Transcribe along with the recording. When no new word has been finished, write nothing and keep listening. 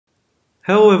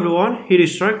Hello everyone, here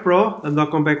is StrikePro and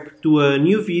welcome back to a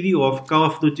new video of Call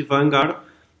of Duty Vanguard.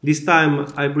 This time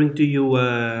I bring to you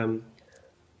a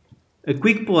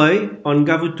quick play on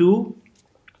GAVUTU.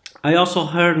 I also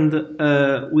earned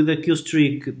with a kill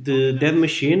streak the dead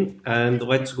machine, and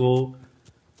let's go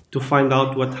to find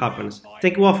out what happens.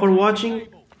 Thank you all for watching.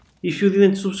 If you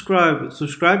didn't subscribe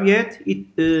yet,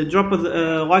 drop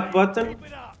a like button,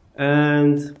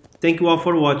 and thank you all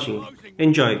for watching.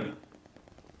 Enjoy,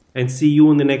 and see you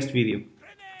in the next video.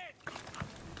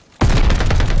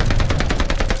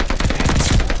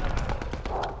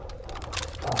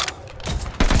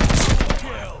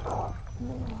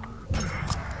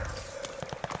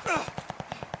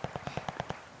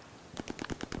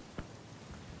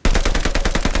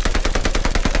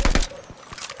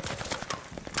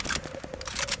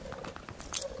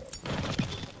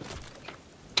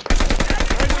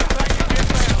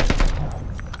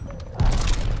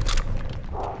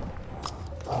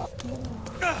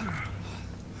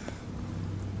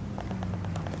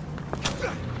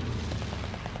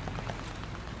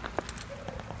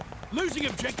 Losing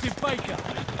objective Baker.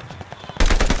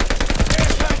 Air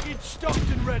package stocked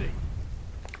and ready.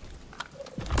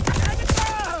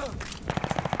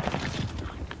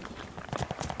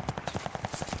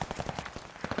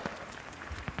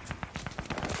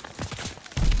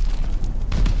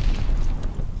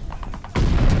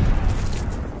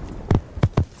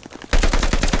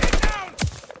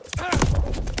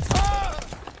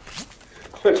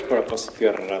 Olha para a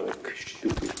ferrada, que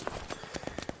estúpido.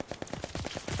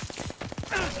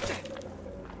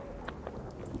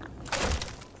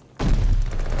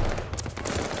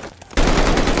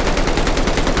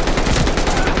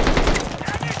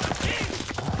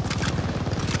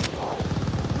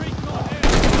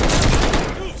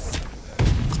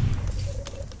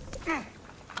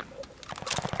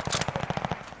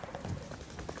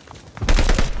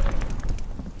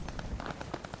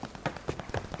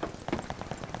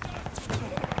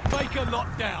 Baker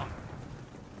locked down.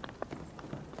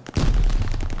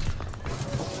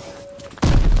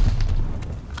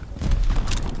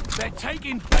 They're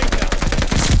taking Baker.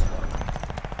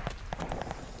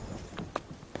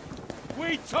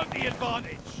 We took the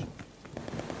advantage.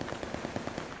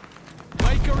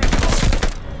 Baker is lost.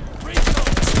 Recon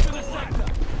to the sector.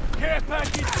 Care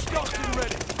package stocked and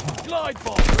ready. Glide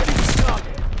bomb ready to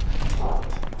target.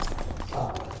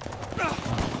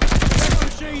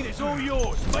 Machine is all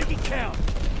yours. Make it count.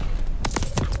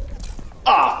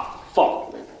 Ah,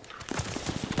 fuck, man.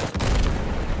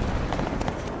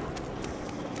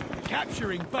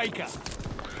 Capturing Baker.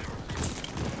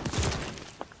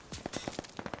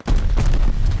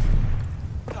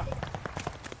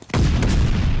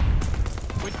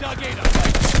 We're dug in.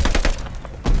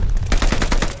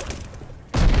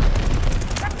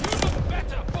 You look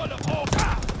better for the orca.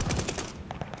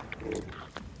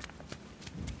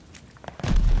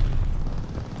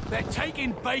 They're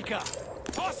taking Baker.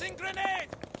 Tossing grenade.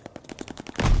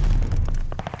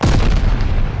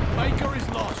 Baker is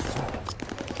lost.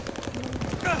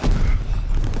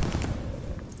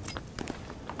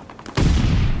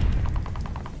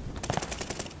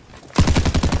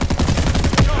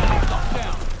 Locked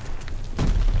down.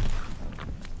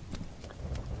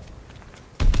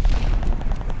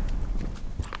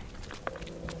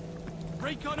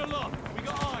 Recon aloft. We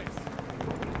got eyes.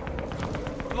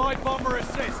 Glide bomber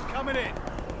assist coming in.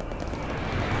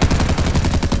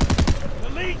 The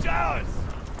lead's ours.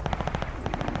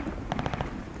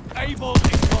 Able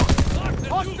is lost.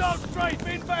 Hostile strafe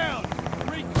inbound.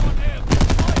 Recon air.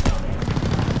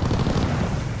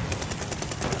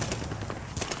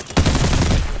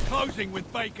 Closing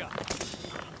with Baker.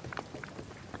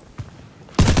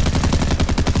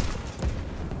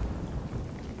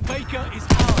 Baker is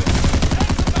ours.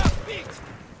 That's about it.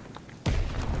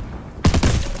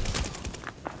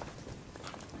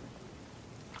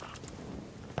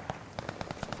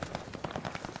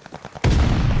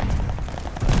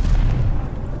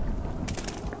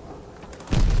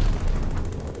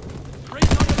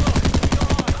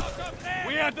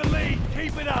 We have the lead.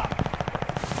 Keep it up.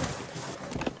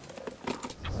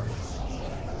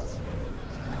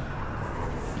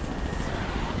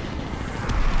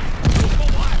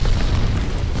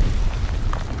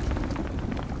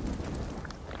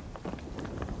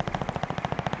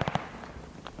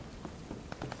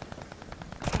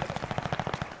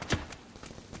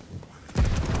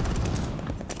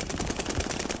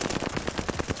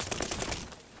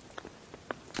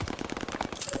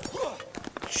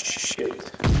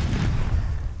 Shit.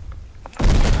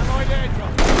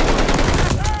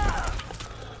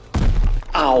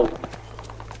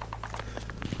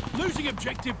 Losing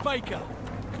objective Baker.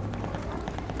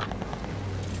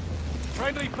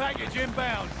 Friendly package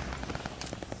inbound.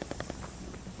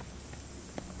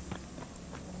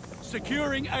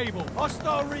 Securing Able.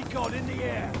 Hostile recon in the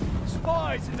air.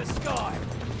 Spies in the sky.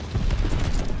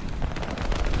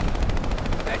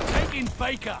 They're taking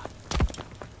Baker.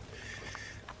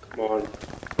 Come on.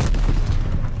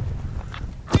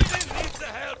 We didn't need the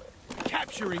help.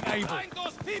 Capturing Able. Find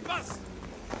those peepers.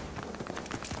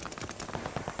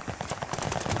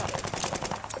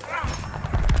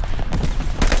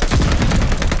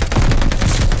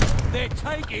 They're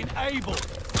taking Able.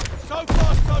 So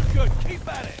far, so good. Keep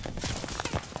at it.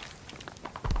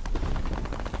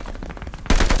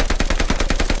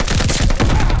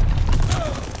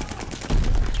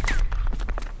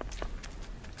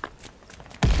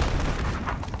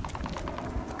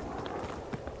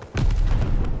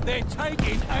 They're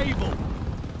taking Able.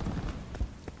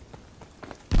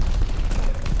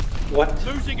 What?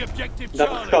 Losing objective Dá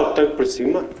pra Charlie. puxar o tanque por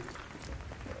cima?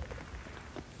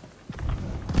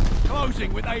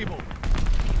 Closing with Able.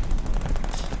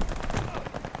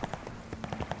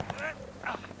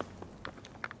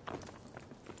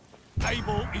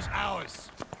 Able is ours.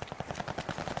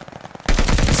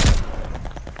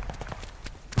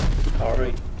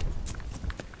 Sorry.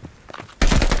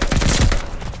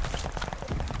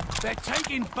 They're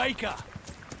taking Baker.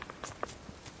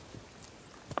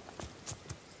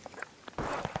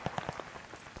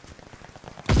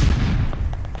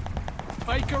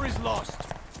 Baker is lost.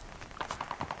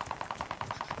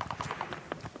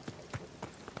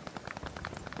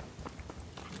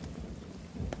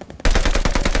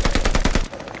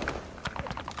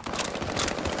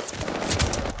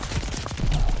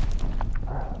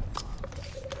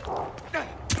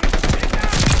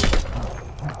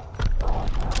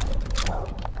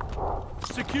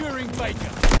 Securing Baker.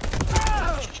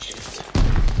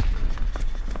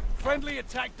 Friendly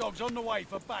attack dogs on the way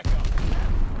for backup.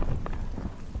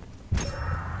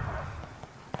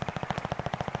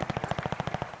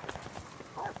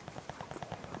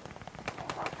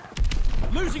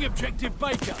 Losing objective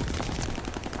Baker.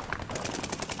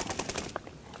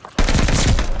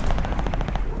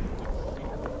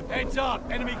 Heads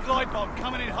up, enemy glide bomb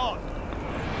coming in hot.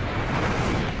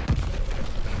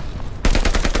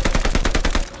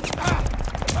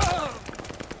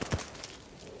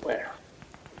 Where?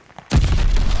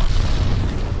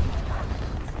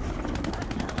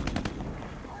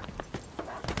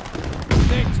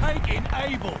 They're taking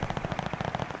Able.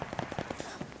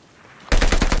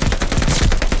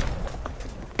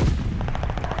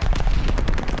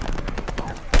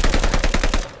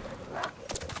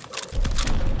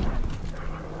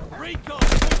 Recon.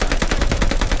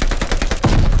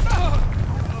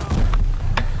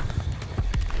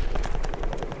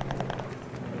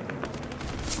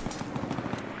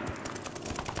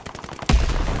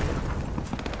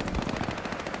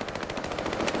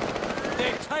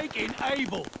 They're taking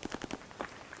Able.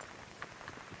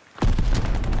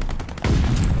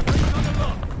 Recon the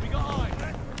lock. We got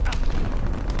eyes.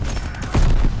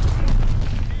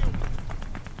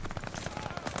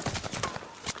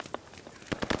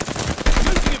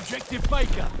 Losing objective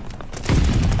Baker.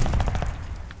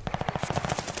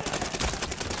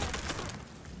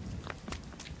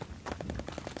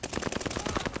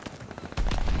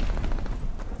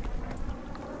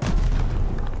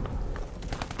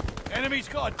 Enemy's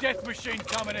got a death machine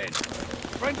coming in.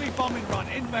 Friendly bombing run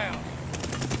inbound.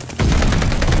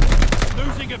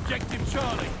 Losing objective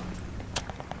Charlie.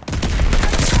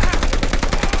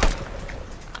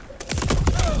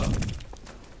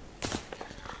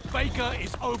 Baker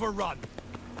is overrun.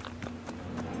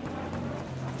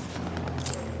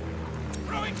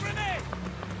 Throwing grenade!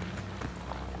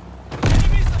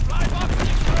 Enemy supply box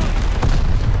destroyed!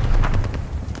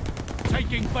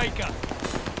 Taking Baker.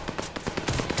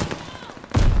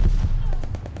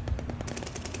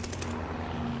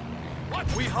 What?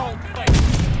 We hold Baker.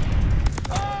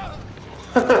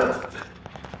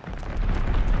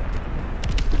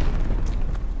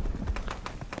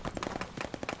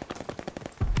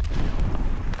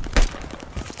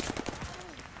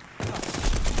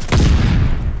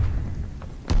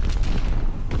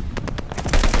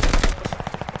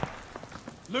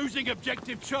 Losing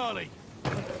objective Charlie.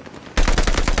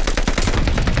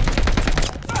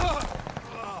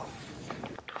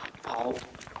 How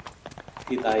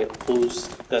did I lose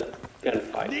that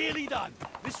gunfight? Nearly done.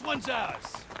 This one's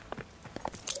ours.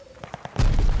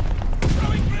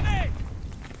 Throwing grenade!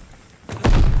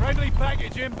 Friendly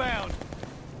package inbound.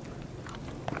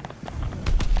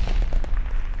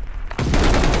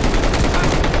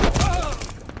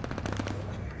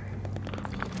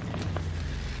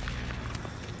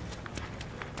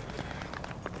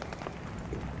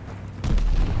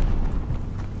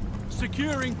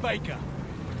 Securing Baker.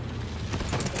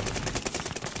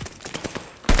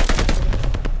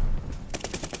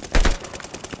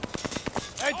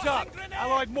 Heads up!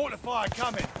 Allied mortar fire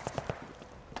coming.